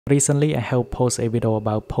Recently, I have posted a video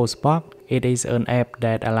about Postbox. It is an app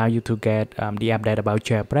that allows you to get the update about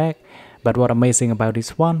Jailbreak. But what amazing about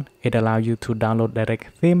this one, it allows you to download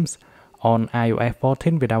direct themes on iOS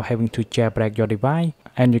 14 without having to jailbreak your device.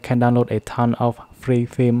 And you can download a ton of free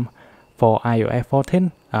theme for iOS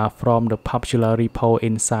 14 from the popular repo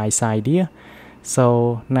inside Cydia.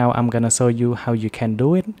 So now I'm gonna show you how you can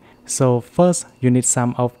do it. So first, you need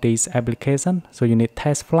some of these applications. So you need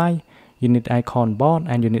TestFlight, you need icon board,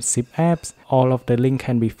 and you need zip apps. All of the link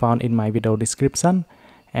can be found in my video description.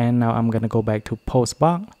 And now I'm gonna go back to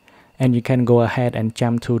Postbox, and you can go ahead and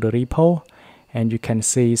jump to the repo, and you can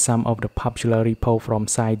see some of the popular repo from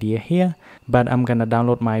Cydia here. But I'm gonna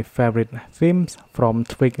download my favorite themes from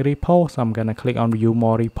Twig repo, so I'm gonna click on view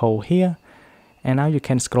more repo here. And now you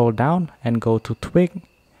can scroll down and go to Twig.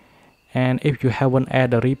 And if you haven't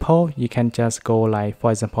added a repo, you can just go, like,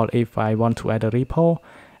 for example, if I want to add a repo,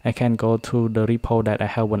 I can go to the repo that I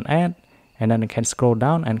haven't added, and then I can scroll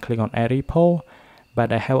down and click on add repo.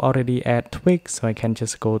 But I have already added Twig, so I can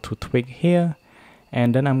just go to Twig here,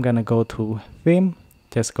 and then I'm gonna go to theme,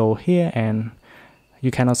 just go here, and you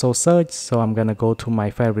can also search. So I'm gonna go to my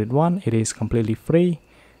favorite one. It is completely free.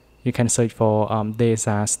 You can search for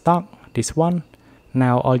data stock, this one.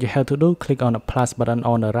 Now all you have to do, click on the plus button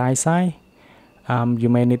on the right side. You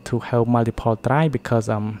may need to have multiple try because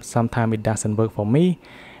sometimes it doesn't work for me.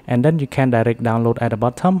 And then you can direct download at the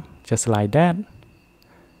bottom, just like that.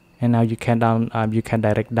 And now you can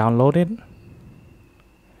direct download it.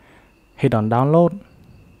 Hit on download,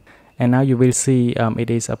 and now you will see it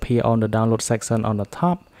is appear on the download section on the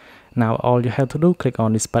top. Now all you have to do, click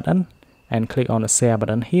on this button and click on the share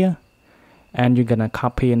button here, and you're gonna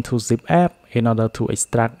copy into zip app in order to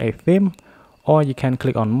extract a theme, or you can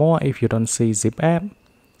click on more if you don't see zip app.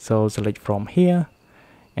 So select from here,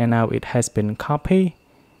 and now it has been copied,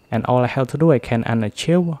 and all I have to do, I can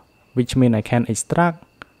unachieve, which means I can extract.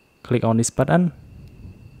 Click on this button.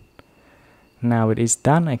 Now it is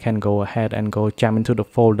done. I can go ahead and go jump into the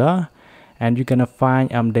folder, and you're gonna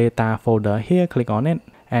find data folder here. Click on it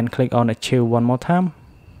and click on achieve one more time,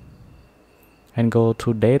 and go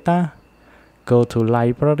to data, go to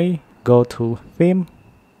library, go to theme,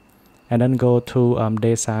 and then go to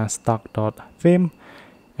data stock.theme,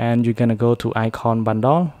 and you're gonna go to icon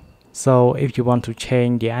bundle. So if you want to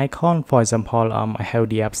change the icon, for example, I have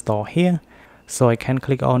the app store here, so I can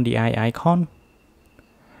click on the icon,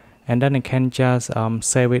 and then I can just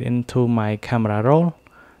save it into my camera roll,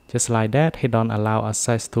 just like that. Hit on allow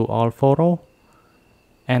access to all photo,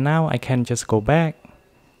 and now I can just go back,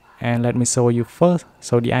 and let me show you first.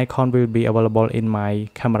 So the icon will be available in my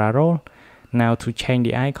camera roll. Now to change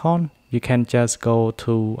the icon, you can just go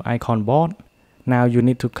to icon board. Now you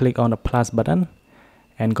need to click on the plus button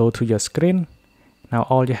and go to your screen. Now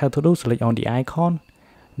all you have to do is select on the icon,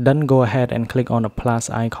 then go ahead and click on the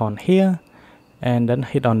plus icon here, and then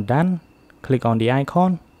hit on done. Click on the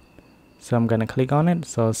icon. So I'm gonna click on it.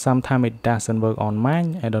 So sometimes it doesn't work on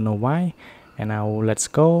mine, I don't know why. And now let's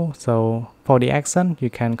go. So for the action,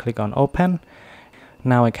 you can click on open.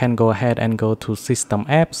 Now I can go ahead and go to system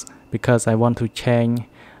apps because I want to change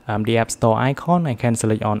the app store icon. I can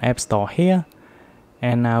select on app store here,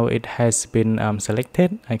 and now it has been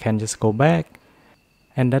selected. I can just go back,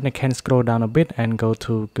 and then I can scroll down a bit and go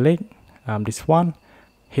to click this one,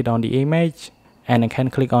 hit on the image, and I can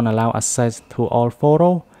click on allow access to all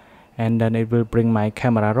photo, and then it will bring my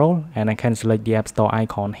camera roll, and I can select the app store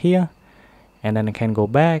icon here, and then I can go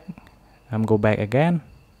back again,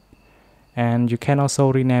 and you can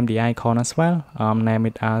also rename the icon as well. Name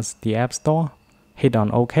it as the app store, hit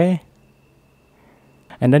on OK,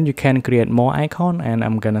 and then you can create more icon, and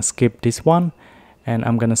I'm gonna skip this one, and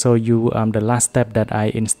I'm gonna show you the last step that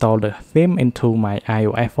I installed the theme into my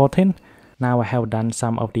iOS 14. Now I have done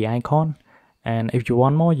some of the icon, and if you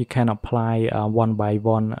want more, you can apply one by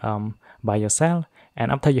one by yourself.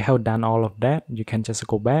 And after you have done all of that, you can just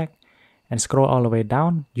go back and scroll all the way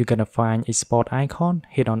down. You're gonna find export icon,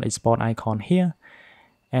 hit on export icon here,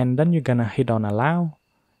 and then you're gonna hit on allow.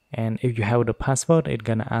 And if you have the password, it's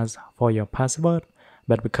gonna ask for your password,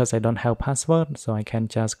 but because I don't have password, so I can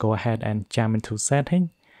just go ahead and jump into setting,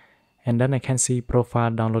 and then I can see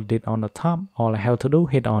profile downloaded on the top. All I have to do,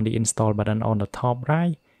 hit on the install button on the top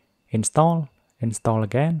right, install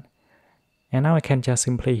again, and now I can just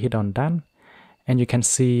simply hit on done, and you can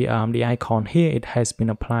see the icon here, it has been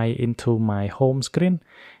applied into my home screen.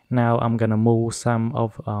 Now I'm gonna move some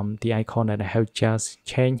of the icon that I have just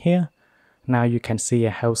changed here. Now you can see I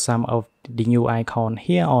have some of the new icon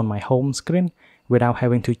here on my home screen without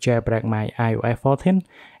having to jailbreak my iOS 14.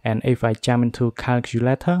 And if I jump into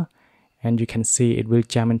calculator and you can see it will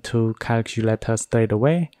jump into calculator straight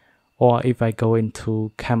away. Or if I go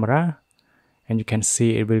into camera, and you can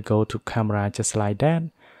see it will go to camera just like that.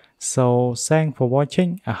 So thanks for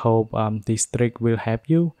watching. I hope this trick will help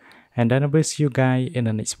you, and then I will see you guys in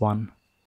the next one.